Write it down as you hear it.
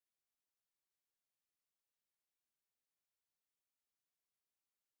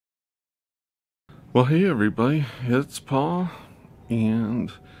Well, hey everybody, it's Paul,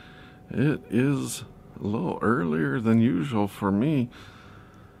 and it is a little earlier than usual for me.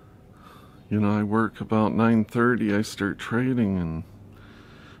 I work about 9:30, I start trading, and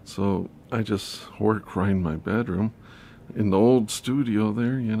so I just work right in my bedroom, in the old studio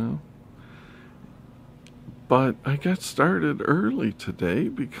there. But I got started early today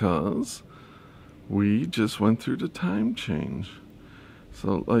because we just went through the time change.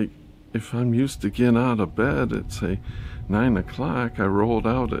 So, if I'm used to getting out of bed at, say, 9 o'clock, I rolled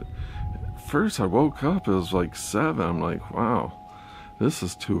out at first. I woke up, it was like 7. I'm like, wow, this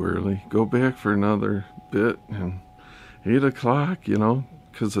is too early. Go back for another bit, and 8 o'clock,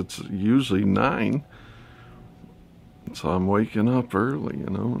 because it's usually 9. So I'm waking up early,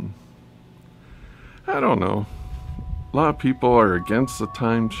 and I don't know. A lot of people are against the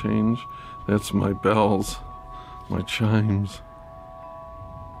time change. That's my bells, my chimes.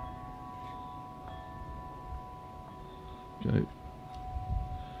 Got a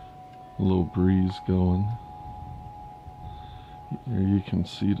little breeze going. There you can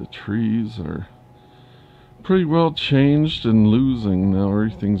see the trees are pretty well changed and losing now.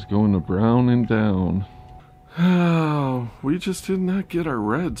 Everything's going to brown and down. Oh, we just did not get our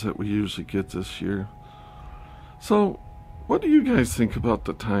reds that we usually get this year. So, what do you guys think about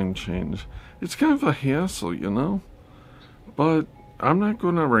the time change? It's kind of a hassle, but I'm not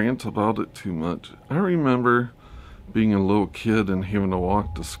going to rant about it too much. I remember being a little kid and having to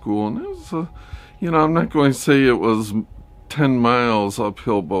walk to school, and it was I'm not going to say it was 10 miles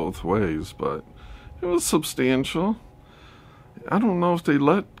uphill both ways, but it was substantial. I don't know if they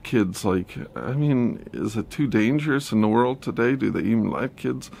let kids, is it too dangerous in the world today? Do they even let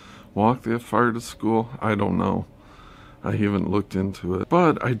kids walk that far to school? I don't know. I haven't looked into it.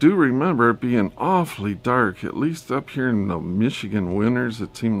 But I do remember it being awfully dark, at least up here in the Michigan winters,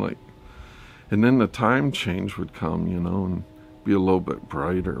 it seemed like. And then the time change would come, and be a little bit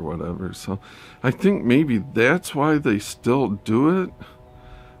brighter or whatever. So I think maybe that's why they still do it,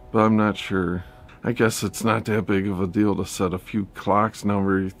 but I'm not sure. I guess it's not that big of a deal to set a few clocks now.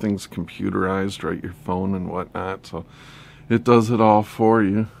 Everything's computerized, right? Your phone and whatnot, so it does it all for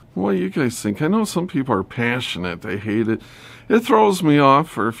you. What do you guys think? I know some people are passionate. They hate it. It throws me off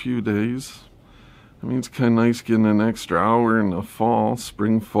for a few days. I mean, it's kind of nice getting an extra hour in the fall,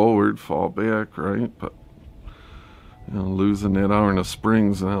 spring forward, fall back, right? But, losing that hour in the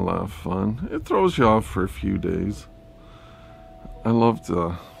spring's not a lot of fun. It throws you off for a few days. I love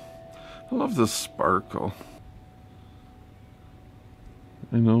the sparkle.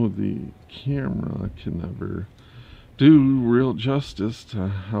 I know the camera can never do real justice to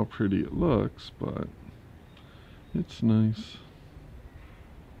how pretty it looks, but it's nice.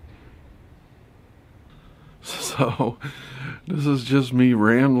 So, this is just me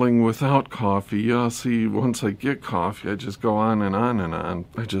rambling without coffee. See, once I get coffee, I just go on and on and on.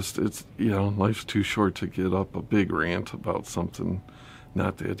 Life's too short to get up a big rant about something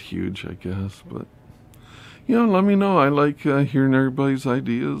not that huge, I guess. But, let me know. I like hearing everybody's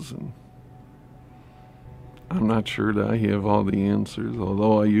ideas, and I'm not sure that I have all the answers,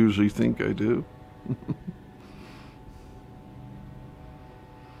 although I usually think I do.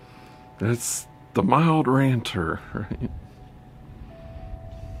 That's the mild ranter, right?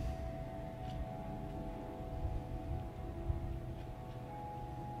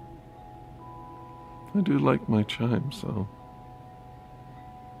 I do like my chimes, though.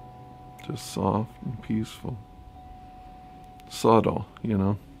 Just soft and peaceful. Subtle,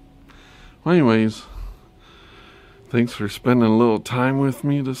 Well, anyways, thanks for spending a little time with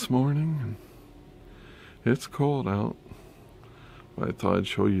me this morning. It's cold out, but I thought I'd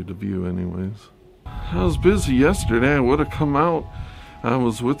show you the view anyways. I was busy yesterday. I would have come out. I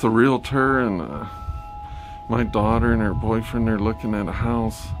was with a realtor, and my daughter and her boyfriend are looking at a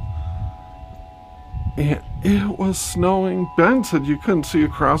house. And it was snowing. Ben said you couldn't see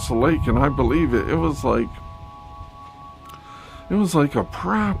across the lake, and I believe it. It was like a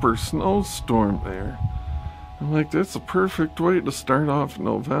proper snowstorm there. I'm like, that's a perfect way to start off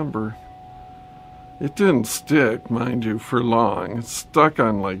November. It didn't stick, mind you, for long. It stuck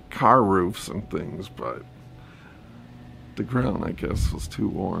on car roofs and things, but the ground, I guess, was too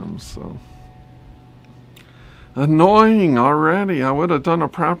warm, so. Annoying already. I would have done a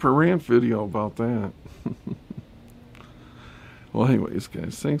proper rant video about that. Well, anyways,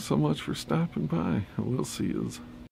 guys, thanks so much for stopping by. We'll see you.